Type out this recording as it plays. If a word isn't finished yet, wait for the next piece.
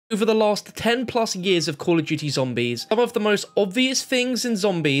Over the last 10 plus years of Call of Duty Zombies, some of the most obvious things in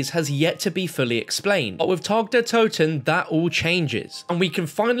zombies has yet to be fully explained. But with Tag der Toten, that all changes. And we can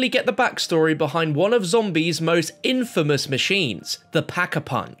finally get the backstory behind one of zombies' most infamous machines, the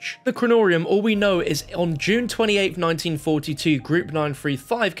Pack-a-Punch. The Chronorium, all we know is on June 28, 1942, Group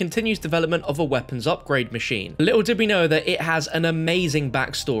 935 continues development of a weapons upgrade machine. Little did we know that it has an amazing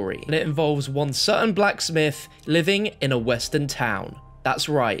backstory, and it involves one certain blacksmith living in a western town. That's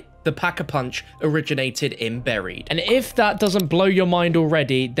right, the Pack-a-Punch originated in Buried. And if that doesn't blow your mind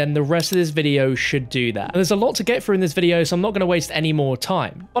already, then the rest of this video should do that. And there's a lot to get through in this video, so I'm not going to waste any more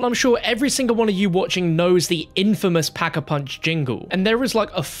time. But I'm sure every single one of you watching knows the infamous Pack-a-Punch jingle. And there is like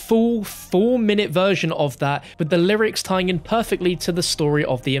a full 4-minute version of that, with the lyrics tying in perfectly to the story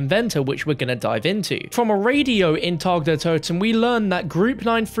of the inventor, which we're going to dive into. From a radio in Tag der Toten, we learn that Group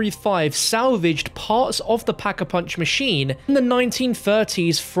 935 salvaged parts of the Pack-a-Punch machine in the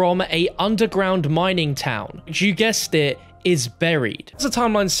 1930s from a underground mining town, which, you guessed it, is Buried. As the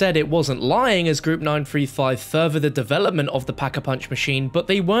timeline said, it wasn't lying, as Group 935 furthered the development of the Pack-a-Punch machine, but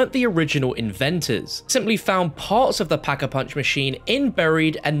they weren't the original inventors. Simply found parts of the Pack-a-Punch machine in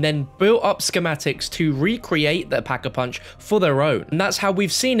Buried and then built up schematics to recreate the Pack-a-Punch for their own. And that's how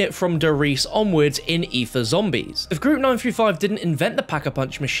we've seen it from Riese onwards in Ether Zombies. If Group 935 didn't invent the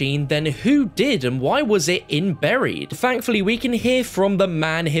Pack-a-Punch machine, then who did, and why was it in Buried? Thankfully, we can hear from the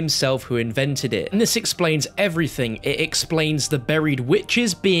man himself who invented it. And this explains everything. It explains the Buried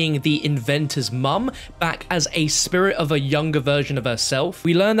witches being the inventor's mum, back as a spirit of a younger version of herself.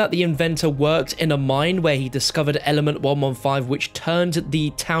 We learn that the inventor worked in a mine where he discovered element 115, which turned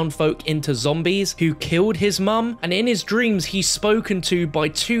the townfolk into zombies who killed his mum. And in his dreams, he's spoken to by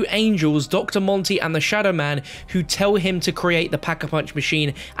 2 angels, Dr. Monty and the Shadow Man, who tell him to create the Pack-a-Punch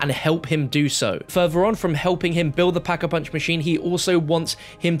machine and help him do so. Further on from helping him build the Pack-a-Punch machine, he also wants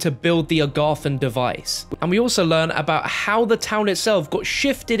him to build the Agarthan device. And we also learn about how the town itself got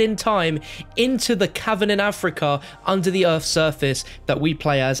shifted in time into the cavern in Africa under the Earth's surface that we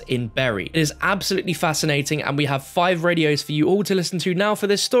play as in Buried. It is absolutely fascinating, and we have 5 radios for you all to listen to now for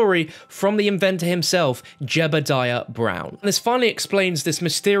this story from the inventor himself, Jebediah Brown. And this finally explains this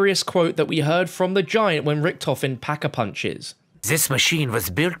mysterious quote that we heard from the giant when Richtofen Pack-a-Punches. This machine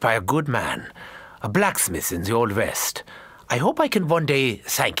was built by a good man, a blacksmith in the Old West. I hope I can one day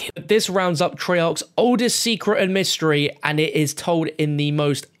thank him. This rounds up Treyarch's oldest secret and mystery, and it is told in the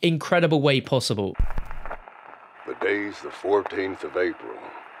most incredible way possible. The day's the 14th of April,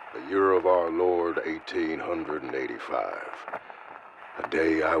 the year of our Lord 1885. A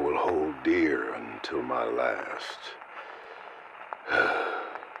day I will hold dear until my last.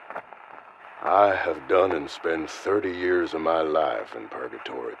 I have done and spent 30 years of my life in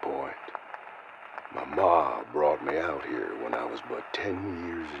Purgatory Point. My ma brought me out here when I was but 10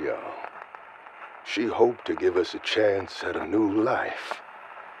 years young. She hoped to give us a chance at a new life.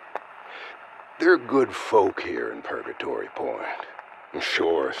 They're good folk here in Purgatory Point.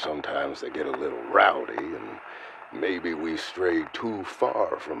 Sure, sometimes they get a little rowdy, and maybe we strayed too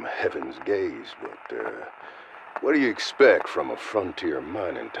far from heaven's gaze, but what do you expect from a frontier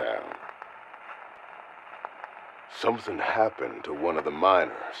mining town? Something happened to one of the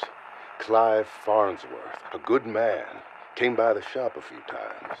miners. Clive Farnsworth, a good man, came by the shop a few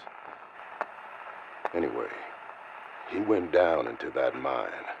times. Anyway, he went down into that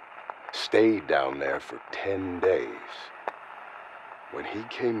mine, stayed down there for 10 days. When he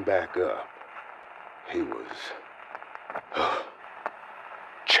came back up, he was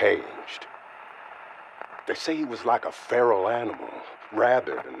changed. They say he was like a feral animal,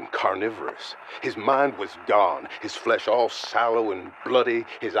 rabid and carnivorous. His mind was gone, his flesh all sallow and bloody,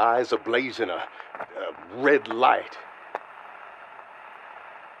 his eyes ablaze in a red light.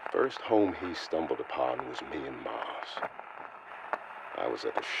 First home he stumbled upon was me and Ma's. I was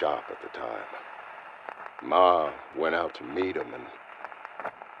at the shop at the time. Ma went out to meet him, and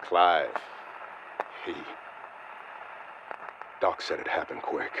Clive, Doc said it happened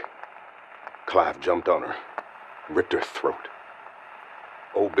quick. Clive jumped on her, ripped her throat.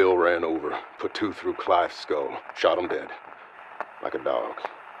 Old Bill ran over, put 2 through Clive's skull, shot him dead, like a dog.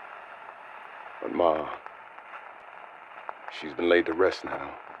 But Ma, she's been laid to rest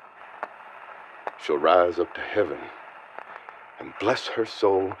now. She'll rise up to heaven, and bless her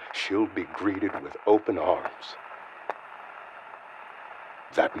soul, she'll be greeted with open arms.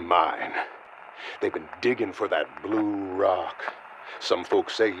 That mine, they've been digging for that blue rock. Some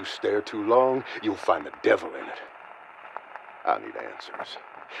folks say you stare too long, you'll find the devil in it. I need answers.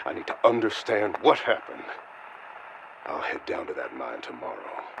 I need to understand what happened. I'll head down to that mine tomorrow.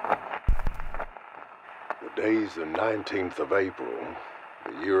 The day's the 19th of April,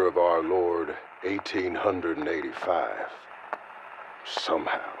 The year of our Lord, 1885.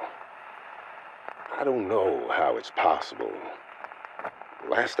 Somehow. I don't know how it's possible.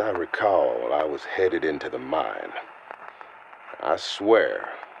 Last I recall, I was headed into the mine. I swear,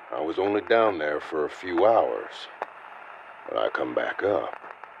 I was only down there for a few hours. When I come back up,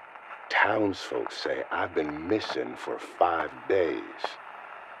 townsfolk say I've been missing for 5 days.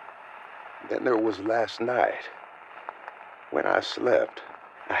 Then there was last night. When I slept,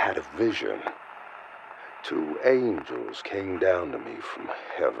 I had a vision. 2 angels came down to me from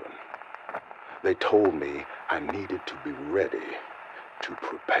heaven. They told me I needed to be ready to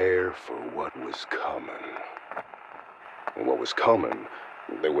prepare for what was coming. And what was coming,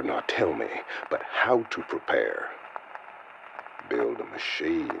 they would not tell me, but how to prepare. Build a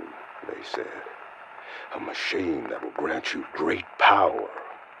machine, they said. A machine that will grant you great power.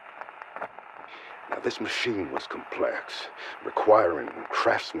 Now, this machine was complex, requiring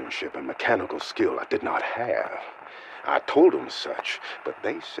craftsmanship and mechanical skill I did not have. I told them such, but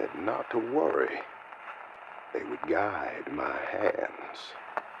they said not to worry. They would guide my hands.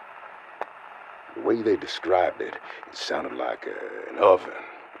 The way they described it, it sounded like an oven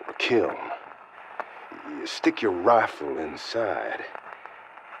or a kiln. You stick your rifle inside,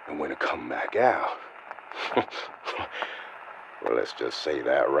 and when it come back out, well, let's just say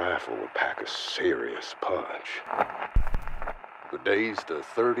that rifle would pack a serious punch. The day's the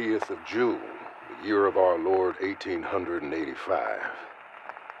 30th of June, the year of our Lord, 1885.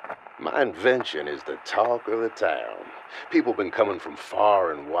 My invention is the talk of the town. People been coming from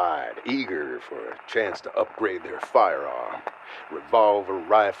far and wide, eager for a chance to upgrade their firearm. Revolver,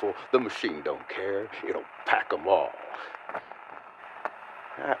 rifle, the machine don't care. It'll pack 'em all.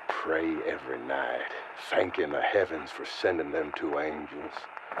 I pray every night, thanking the heavens for sending them 2 angels.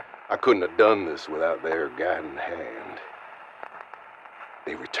 I couldn't have done this without their guiding hand.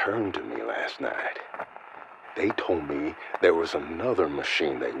 They returned to me last night. They told me there was another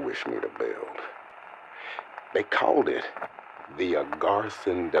machine they wished me to build. They called it the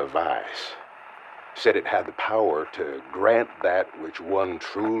Agarthan device. Said it had the power to grant that which one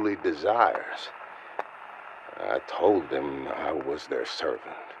truly desires. I told them I was their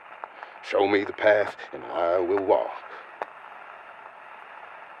servant. Show me the path and I will walk.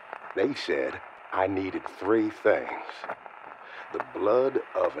 They said I needed 3 things. The blood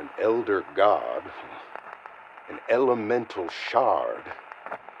of an elder god, an elemental shard,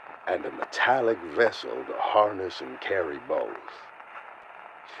 and a metallic vessel to harness and carry both.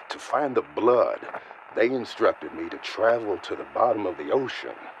 To find the blood, they instructed me to travel to the bottom of the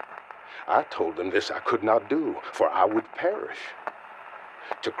ocean. I told them this I could not do, for I would perish.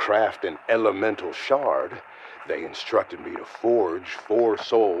 To craft an elemental shard, they instructed me to forge 4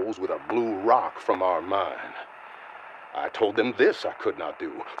 souls with a blue rock from our mine. I told them this I could not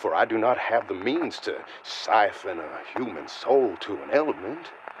do, for I do not have the means to siphon a human soul to an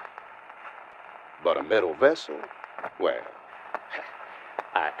element. But a metal vessel? Well,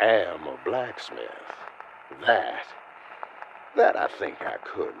 I am a blacksmith. That I think I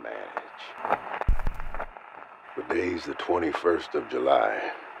could manage. The day's the 21st of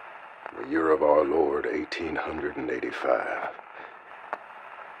July, the year of our Lord, 1885.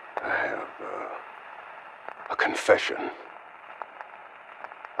 I have a confession.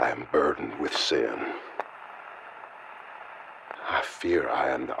 I am burdened with sin. I fear I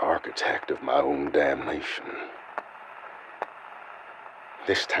am the architect of my own damnation.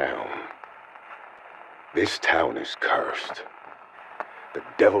 This town is cursed. The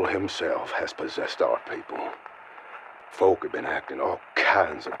devil himself has possessed our people. Folk have been acting all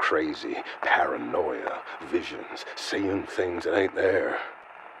kinds of crazy, paranoia, visions, seeing things that ain't there.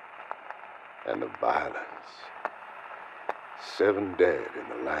 And the violence. 7 dead in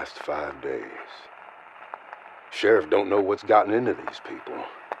the last 5 days. Sheriff don't know what's gotten into these people.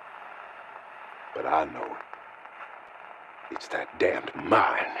 But I know it. It's that damned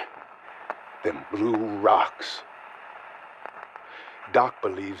mine. Them blue rocks. Doc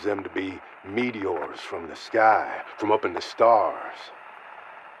believes them to be meteors from the sky, from up in the stars.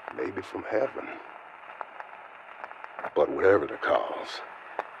 Maybe from heaven. But whatever the cause,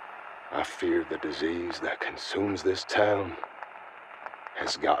 I fear the disease that consumes this town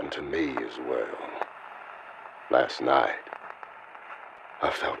has gotten to me as well. Last night, I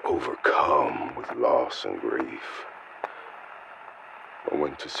felt overcome with loss and grief. I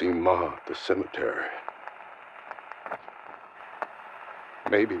went to see Ma at the cemetery.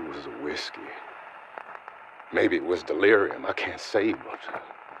 Maybe it was a whiskey. Maybe it was delirium. I can't say, but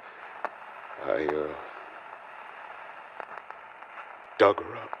I dug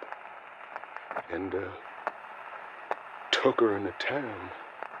her up and took her into town.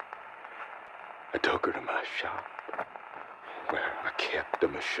 I took her to my shop, where I kept the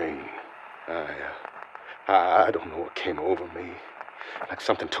machine. I don't know what came over me. Like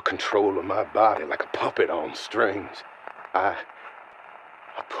something took control of my body, like a puppet on strings. I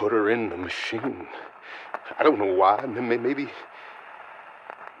put her in the machine. I don't know why. Maybe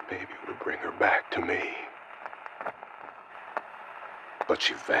it would bring her back to me. But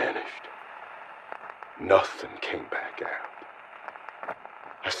she vanished. Nothing came back out.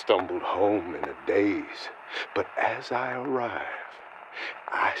 I stumbled home in a daze, but as I arrive,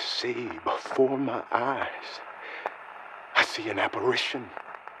 I see before my eyes, I see an apparition,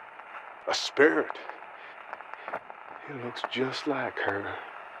 a spirit. It looks just like her,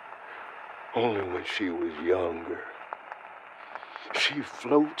 only when she was younger. She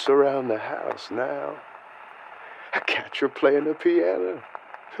floats around the house now. I catch her playing the piano.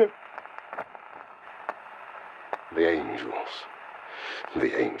 The angels.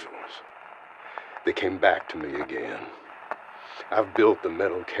 They came back to me again. I've built the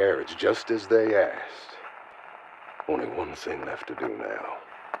metal carriage just as they asked. Only one thing left to do now.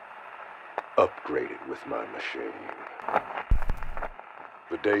 Upgrade it with my machine.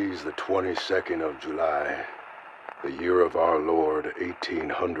 The day's the 22nd of July, the year of our Lord,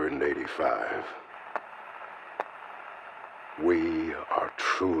 1885. We are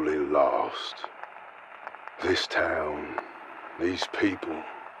truly lost. This town, these people,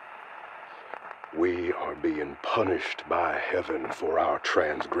 we are being punished by heaven for our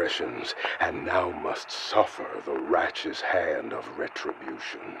transgressions, and now must suffer the righteous hand of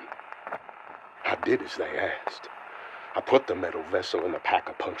retribution. I did as they asked. I put the metal vessel in the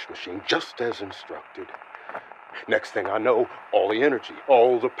pack-a-punch machine just as instructed. Next thing I know, all the energy,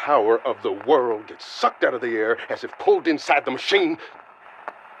 all the power of the world gets sucked out of the air as if pulled inside the machine.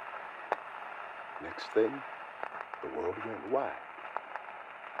 Next thing, the world went wide.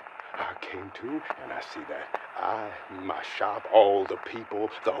 I came to, and I see that my shop, all the people,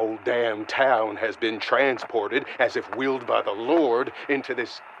 the whole damn town has been transported, as if willed by the Lord, into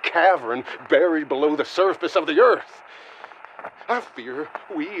this cavern buried below the surface of the earth. I fear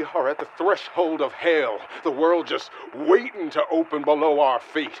we are at the threshold of hell, the world just waiting to open below our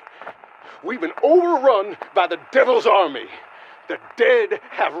feet. We've been overrun by the devil's army. The dead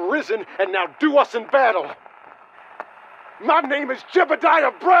have risen and now do us in battle. My name is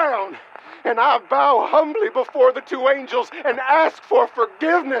Jebediah Brown, and I bow humbly before the two angels and ask for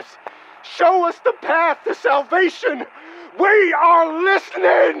forgiveness. Show us the path to salvation. We are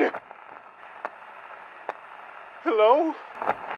listening. Hello?